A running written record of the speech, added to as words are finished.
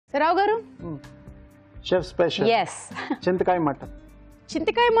రావు గారు chef special yes చింతకాయ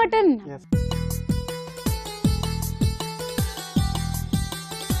mutton yes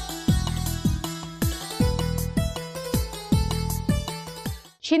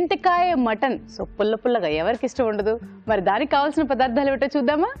చింతకాయ మటన్ సో పుల్లగా ఎవరికి ఇష్టం ఉండదు మరి దానికి కావాల్సిన పదార్థాలు ఏమిటో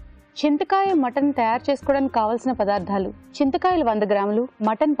చూద్దామా చింతకాయ మటన్ తయారు చేసుకోవడానికి కావాల్సిన పదార్థాలు చింతకాయలు 100 గ్రాములు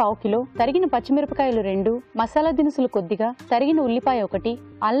మటన్ 1/2 కిలో తరిగిన పచ్చిమిరపకాయలు 2 మసాలా దినుసులు కొద్దిగా తరిగిన ఉల్లిపాయ 1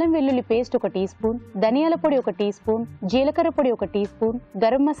 అల్లం వెల్లుల్లి పేస్ట్ 1 టీ స్పూన్ ధనియాల పొడి 1 టీ స్పూన్ జీలకర్ర పొడి 1 tea spoon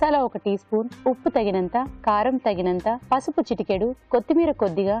garam masala 1 tea spoon ఉప్పు తగినంత కారం తగినంత పసుపు చిటికెడు కొత్తిమీర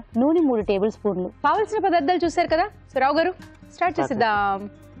కొద్దిగా నూనె 3 టేబుల్ స్పూన్లు కావాల్సిన పదార్థాలు చూశారు కదా రావు గారు స్టార్ట్ చేద్దాం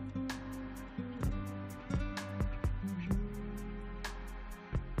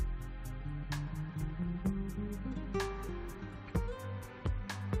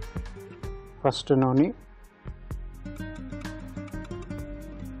ఫస్ట్ నూనె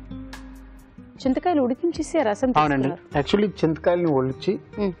చింతకాయలు ఉడికించేసి రసం అవునండి యాక్చువల్లీ చింతకాయలను ఒలిచి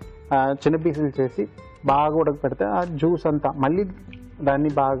చిన్న పీసులు చేసి బాగా ఉడకపెడితే ఆ జ్యూస్ అంతా మళ్ళీ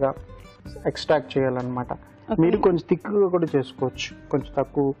దాన్ని బాగా ఎక్స్ట్రాక్ట్ చేయాలన్నమాట మీరు కొంచెం థిక్గా కూడా చేసుకోవచ్చు కొంచెం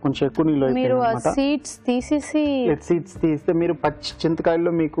తక్కువ కొంచెం ఎక్కువ నీళ్ళు మీరు సీడ్స్ తీస్తే మీరు పచ్చి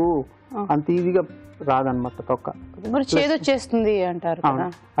చింతకాయల్లో మీకు అంత ఈజీగా రాదన్నమాట తొక్క చేదొచ్చేస్తుంది అంటారు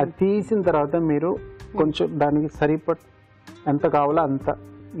అది తీసిన తర్వాత మీరు కొంచెం దానికి సరిపట్ ఎంత కావాలో అంత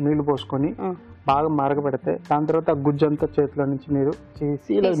నీళ్లు పోసుకొని బాగా మరగబెడితే దాని తర్వాత ఆ గుజ్జు అంతా చేతిలో నుంచి మీరు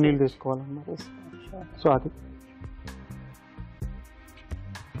చేసి ఇలా నీళ్ళు తీసుకోవాలన్నమాట సో అది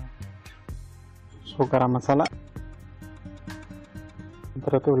సో గరం మసాలా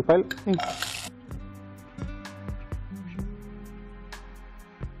తర్వాత ఉల్లిపాయలు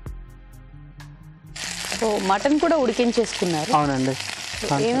మటన్ కూడా ఉడికించేసుకున్నారు అవునండి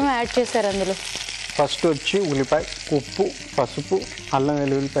ఏమేమి యాడ్ చేశారు అందులో ఫస్ట్ వచ్చి ఉల్లిపాయ ఉప్పు పసుపు అల్లం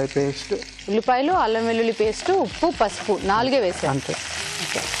వెల్లుల్లిపాయ పేస్ట్ ఉల్లిపాయలు అల్లం వెల్లుల్లి పేస్ట్ ఉప్పు పసుపు 4 వేసారు అంతే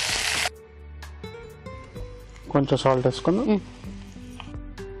కొంచెం సాల్ట్ వేసుకుని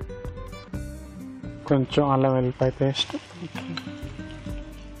కొంచెం అల్లం వెల్లుల్లిపాయ పేస్ట్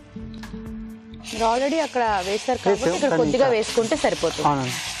మీరు ఆల్రెడీ అక్కడ వేసారు కాబట్టి ఇక్కడ కొద్దిగా వేసుకుంటే సరిపోతుంది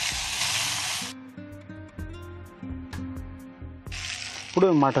అవునండి ఇప్పుడు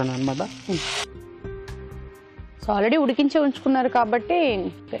మటన్ అన్నమాట సో ఆల్రెడీ ఉడికించి ఉంచుకున్నారు కాబట్టి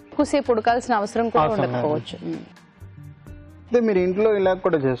ఎక్కువసేపు ఉడకాల్సిన అవసరం కూడా ఉండకపోవచ్చు అదే మీరు ఇంట్లో ఇలా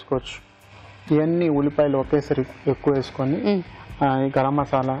కూడా చేసుకోవచ్చు ఇవన్నీ ఉల్లిపాయలు ఒకేసారి ఎక్కువ వేసుకొని గరం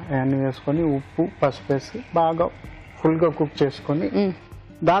మసాలా ఇవన్నీ వేసుకొని ఉప్పు పసుపు వేసి బాగా ఫుల్గా కుక్ చేసుకొని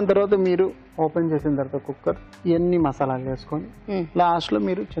దాని తర్వాత మీరు ఓపెన్ చేసిన తర్వాత కుక్కర్ ఇవన్నీ మసాలాలు వేసుకొని లాస్ట్లో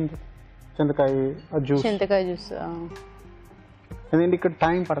మీరు చింతకాయ జ్యూస్ ఎందుకంటే ఇక్కడ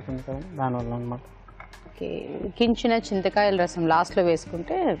టైం పడుతుంది కదా దానివల్ల అనమాట ఉడికించిన చింతకాయల రసం లాస్ట్లో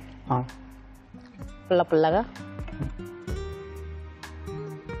వేసుకుంటే పుల్లగా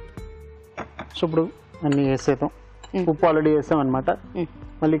సో ఇప్పుడు అన్నీ వేసేద్దాం ఉప్పు ఆల్రెడీ వేసాం అనమాట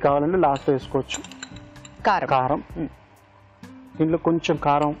మళ్ళీ కావాలంటే లాస్ట్ వేసుకోవచ్చు కారం దీంట్లో కొంచెం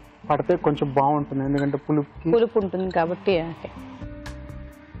కారం పడితే కొంచెం బాగుంటుంది ఎందుకంటే పులుపు ఉంటుంది కాబట్టి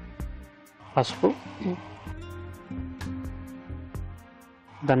పసుపు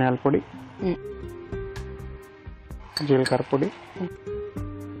ధనియాల పొడి జీలకర్ర పొడి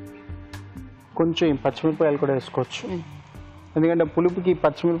కొంచెం పచ్చిమిరపకాయలు కూడా వేసుకోవచ్చు ఎందుకంటే పులుపుకి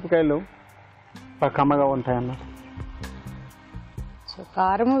పచ్చిమిరపకాయలు కమ్మగా ఉంటాయి అన్నమాట సో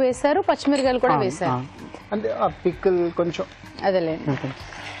కారం వేశారు పచ్చిమిరపకాయలు కూడా వేశారు అంటే ఆ పిక్కల్ కొంచెం అదేలే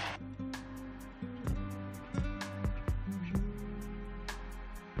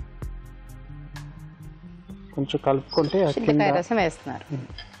కొంచెం కలుపుకుంటే చింతకాయ రసం వేస్తున్నారు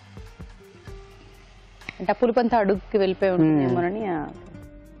అంటే పులుపు అంతా అడుగుకి వెళ్ళిపోయి ఉంటుందేమోనని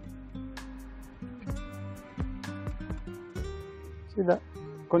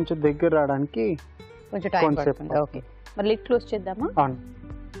కొంచెం దగ్గర రావడానికి కొంచెం టైం పడుతుంది ఓకే మరి లిడ్ క్లోజ్ చేద్దామా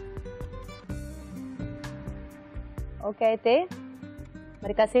ఓకే అయితే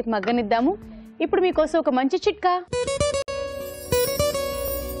మరి కాసేపు మగ్గనిద్దాము ఇప్పుడు మీకోసం ఒక మంచి చిట్కా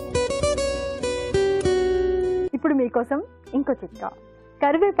ఇప్పుడు మీకోసం ఇంకో చిట్కా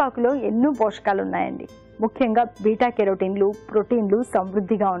కరివేపాకులో ఎన్నో పోషకాలు ఉన్నాయండి ముఖ్యంగా బీటా కెరోటిన్లు ప్రోటీన్లు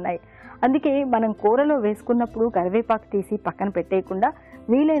సమృద్ధిగా ఉన్నాయి అందుకే మనం కూరలో వేసుకున్నప్పుడు కరివేపాకు తీసి పక్కన పెట్టేయకుండా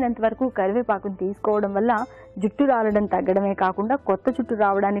వీలైనంత వరకు కరివేపాకును తీసుకోవడం వల్ల జుట్టు రాలడం తగ్గడమే కాకుండా కొత్త జుట్టు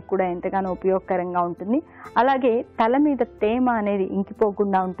రావడానికి కూడా ఎంతగానో ఉపయోగకరంగా ఉంటుంది అలాగే తల మీద తేమ అనేది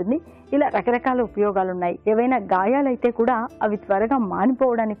ఇంకిపోకుండా ఉంటుంది ఇలా రకరకాల ఉపయోగాలు ఉన్నాయి ఏవైనా గాయాలైతే కూడా అవి త్వరగా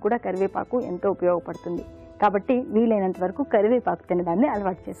మానిపోవడానికి కూడా కరివేపాకు ఎంతో ఉపయోగపడుతుంది కాబట్టి వీలైనంత వరకు కరివేపాకు తినడాన్ని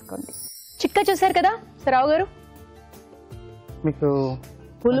అలవాటు చేసుకోండి చిట్కా చూశారు కదా రావు గారు మీకు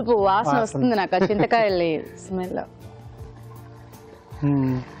పులుపు వాసన వస్తుంది నాకు ఆ చింతకాయలు స్మెల్.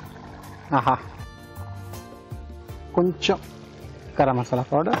 ఆహా, కొంచెం గరం మసాలా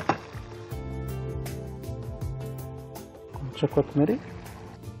పౌడర్, కొంచెం కొత్తిమీర,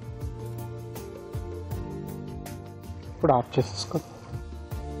 ఇప్పుడు of చేసేసుకో.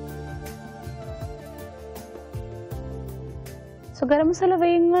 So garam masala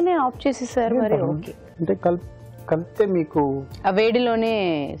వేయంగానే of చేసేసారు మరి? ఓకే, అంటే కలిపితే మీకు ఆ వేడిలోనే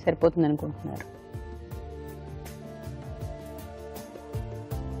సరిపోతుంది అనుకుంటున్నారు.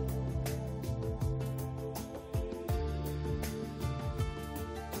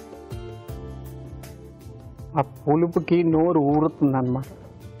 ఆ పులుపుకి నోరు ఊరుతుంది అన్నమాట.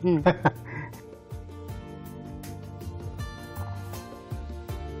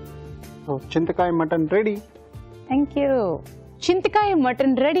 చింతకాయ మటన్ రెడీ. Thank you. చింతకాయ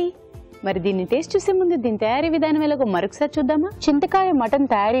మటన్ రెడీ. మరి దీన్ని టేస్ట్ చూసే ముందు దీని తయారీ విధానం ఎలాగో మరొకసారి చూద్దామా? చింతకాయ మటన్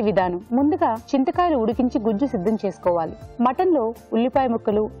తయారీ విధానం. ముందుగా చింతకాయలు ఉడికించి గుజ్జు సిద్ధం చేసుకోవాలి. మటన్ లో ఉల్లిపాయ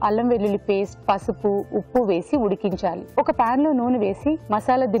ముక్కలు, అల్లం వెల్లుల్లి పేస్ట్, పసుపు, ఉప్పు వేసి ఉడికించాలి. ఒక పాన్ లో నూనె వేసి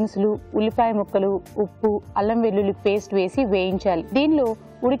మసాలా దినుసులు, ఉల్లిపాయ ముక్కలు, ఉప్పు, అల్లం వెల్లుల్లి పేస్ట్ వేసి వేయించాలి. దీనిలో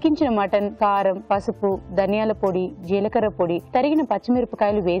ఉడికించిన మటన్, కారం, పసుపు, ధనియాల పొడి, జీలకర్ర పొడి, తరిగిన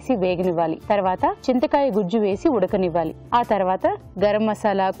పచ్చిమిరపకాయలు వేసి వేగనివ్వాలి. తర్వాత చింతకాయ గుజ్జు వేసి ఉడకనివ్వాలి. ఆ తర్వాత గరం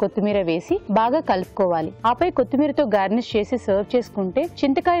మసాలా, కొత్తిమీర వేసి బాగా కలుపుకోవాలి. ఆపై కొత్తిమీరతో గార్నిష్ చేసి సర్వ్ చేసుకుంటే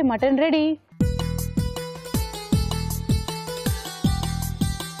చింతకాయ మటన్ రెడీ.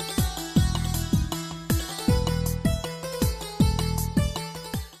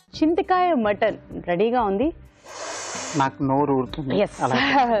 చింతకాయ మటన్ రెడీగా ఉంది. నాకు నోరు ఊరుతుంది.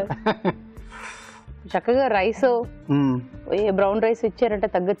 చక్కగా రైస్, ఏ బ్రౌన్ రైస్ ఇచ్చారంటే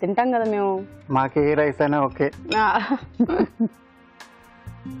తగ్గ తింటాం కదా మేము. మాకు ఏ రైస్ అయినా ఓకే.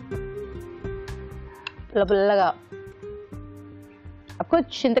 పుల్లగా అఫ్కోర్స్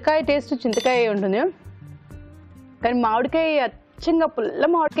చింతకాయ టేస్ట్ చింతకాయ ఉంటుంది, కానీ మామిడికాయ అచ్చంగా పుల్ల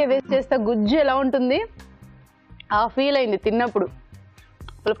మామిడికాయ వేస్ట్ చేస్తే గుజ్జు ఎలా ఉంటుంది ఆ ఫీల్ అయింది తిన్నప్పుడు.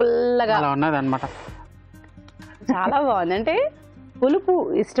 పుల్లగా ఉన్నది అనమాట. చాలా బాగుంది. అంటే పులుపు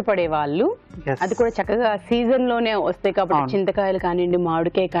ఇష్టపడే వాళ్ళు, అది కూడా చక్కగా సీజన్ లోనే వస్తాయి కాబట్టి చింతకాయలు కానివ్వండి,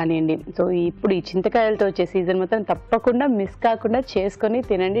 మామిడికాయ కానివ్వండి. సో ఇప్పుడు ఈ చింతకాయలతో వచ్చే సీజన్ మొత్తం తప్పకుండా మిస్ కాకుండా చేసుకొని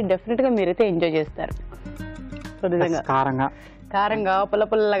తినండి. డెఫినెట్ గా మీరైతే ఎంజాయ్ చేస్తారు. కారంగా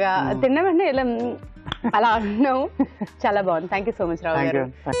పుల్లగా తిన్న వెంటనే ఇలా అలా అన్నావు. చాలా బాగుంది. థ్యాంక్ యూ సో మచ్ రావు గారు.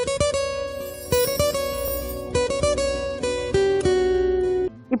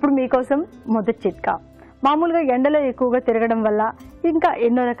 ఇప్పుడు మీకోసం మొదటి చిట్కా. మామూలుగా ఎండలో ఎక్కువగా తిరగడం వల్ల, ఇంకా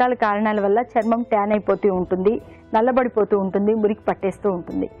ఎన్నో రకాల కారణాల వల్ల చర్మం ట్యాన్ అయిపోతూ ఉంటుంది, నల్లబడిపోతూ ఉంటుంది, మురికి పట్టేస్తూ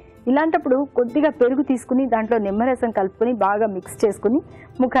ఉంటుంది. ఇలాంటప్పుడు కొద్దిగా పెరుగు తీసుకుని దాంట్లో నిమ్మరసం కలుపుకొని బాగా మిక్స్ చేసుకుని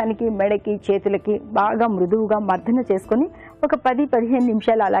ముఖానికి, మెడకి, చేతులకి బాగా మృదువుగా మర్దన చేసుకుని ఒక 10-15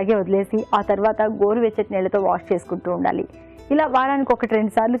 నిమిషాలు అలాగే వదిలేసి ఆ తర్వాత గోరువెచ్చటి నీళ్ళతో వాష్ చేసుకుంటూ ఉండాలి. ఇలా వారానికి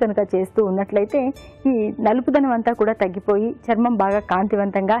 1-2 సార్లు కనుక చేస్తూ ఉన్నట్లయితే ఈ నలుపుదనం అంతా కూడా తగ్గిపోయి చర్మం బాగా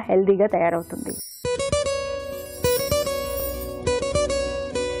కాంతివంతంగా, హెల్దీగా తయారవుతుంది.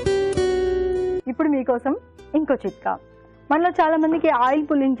 ఇప్పుడు మీకోసం ఇంకో చిట్కా. మనలో చాలా మందికి ఆయిల్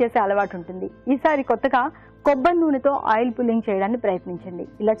పుల్లింగ్ చేసే అలవాటు ఉంటుంది. ఈసారి కొత్తగా కొబ్బరి నూనెతో ఆయిల్ పుల్లింగ్ చేయడాన్ని ప్రయత్నించండి.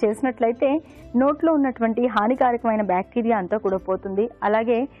 ఇలా చేసినట్లయితే నోట్లో ఉన్నటువంటి హానికారకమైన బ్యాక్టీరియా అంతా కూడా పోతుంది.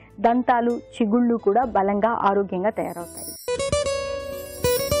 అలాగే దంతాలు, చిగుళ్ళు కూడా బలంగా, ఆరోగ్యంగా తయారవుతాయి.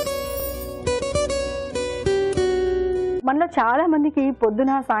 మనలో చాలా మందికి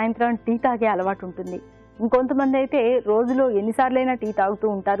పొద్దున, సాయంత్రం టీ తాగే అలవాటు ఉంటుంది. ఇంకొంతమంది అయితే రోజులో ఎన్నిసార్లైనా టీ తాగుతూ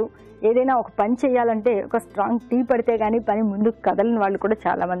ఉంటారు. ఏదైనా ఒక పని చేయాలంటే ఒక స్ట్రాంగ్ టీ పడితే కానీ పని ముందుకు కదలని వాళ్ళు కూడా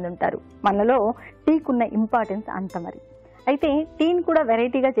చాలా మంది ఉంటారు. మనలో టీకున్న ఇంపార్టెన్స్ అంత మరి. అయితే టీని కూడా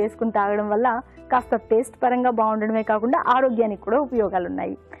వెరైటీగా చేసుకుని తాగడం వల్ల కాస్త టేస్ట్ పరంగా బాగుండడమే కాకుండా ఆరోగ్యానికి కూడా ఉపయోగాలు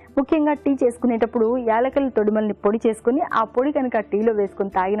ఉన్నాయి. ముఖ్యంగా టీ చేసుకునేటప్పుడు యాలకుల తొడిమల్ని పొడి చేసుకుని ఆ పొడి కనుక టీలో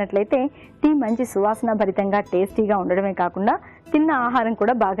వేసుకుని తాగినట్లయితే టీ మంచి సువాసన భరితంగా, టేస్టీగా ఉండడమే కాకుండా తిన్న ఆహారం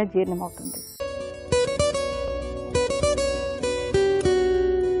కూడా బాగా జీర్ణమవుతుంది.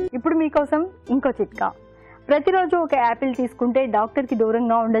 ఇప్పుడు మీకోసం ఇంకో చిట్కా. ప్రతిరోజు ఒక యాపిల్ తీసుకుంటే డాక్టర్కి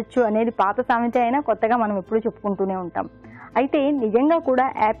దూరంగా ఉండొచ్చు అనేది పాత సామెత అయినా కొత్తగా మనం ఎప్పుడూ చెప్పుకుంటూనే ఉంటాం. అయితే నిజంగా కూడా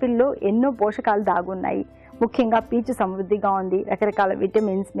యాపిల్లో ఎన్నో పోషకాలు దాగున్నాయి. ముఖ్యంగా పీచు సమృద్ధిగా ఉంది. రకరకాల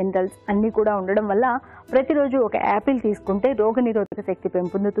విటమిన్స్, మినరల్స్ అన్నీ కూడా ఉండడం వల్ల ప్రతిరోజు ఒక యాపిల్ తీసుకుంటే రోగనిరోధక శక్తి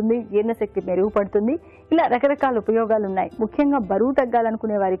పెంపొందుతుంది, జీర్ణశక్తి మెరుగుపడుతుంది. ఇలా రకరకాల ఉపయోగాలు ఉన్నాయి. ముఖ్యంగా బరువు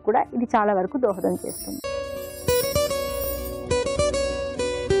తగ్గాలనుకునే వారికి కూడా ఇది చాలా వరకు దోహదం చేస్తుంది.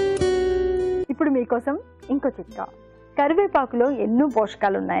 ఇప్పుడు మీకోసం ఇంకో చిట్కా. కరివేపాకులో ఎన్నో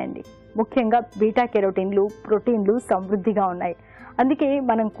పోషకాలు ఉన్నాయండి. ముఖ్యంగా బీటా కెరోటిన్లు, ప్రోటీన్లు సమృద్ధిగా ఉన్నాయి. అందుకే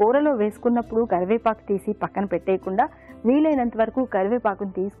మనం కూరలో వేసుకున్నప్పుడు కరివేపాకు తీసి పక్కన పెట్టేయకుండా వీలైనంత వరకు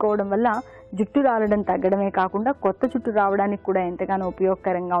కరివేపాకును తీసుకోవడం వల్ల జుట్టు రాలడం తగ్గడమే కాకుండా కొత్త జుట్టు రావడానికి కూడా ఎంతగానో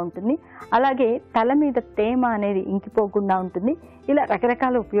ఉపయోగకరంగా ఉంటుంది. అలాగే తల మీద తేమ అనేది ఇంకిపోకుండా ఉంటుంది. ఇలా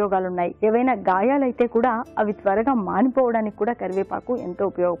రకరకాల ఉపయోగాలు ఉన్నాయి. ఏవైనా గాయాలైతే కూడా అవి త్వరగా మానిపోవడానికి కూడా కరివేపాకు ఎంతో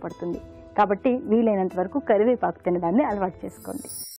ఉపయోగపడుతుంది. కాబట్టి వీలైనంత వరకు కరివేపాకు తినడాన్ని అలవాటు చేసుకోండి.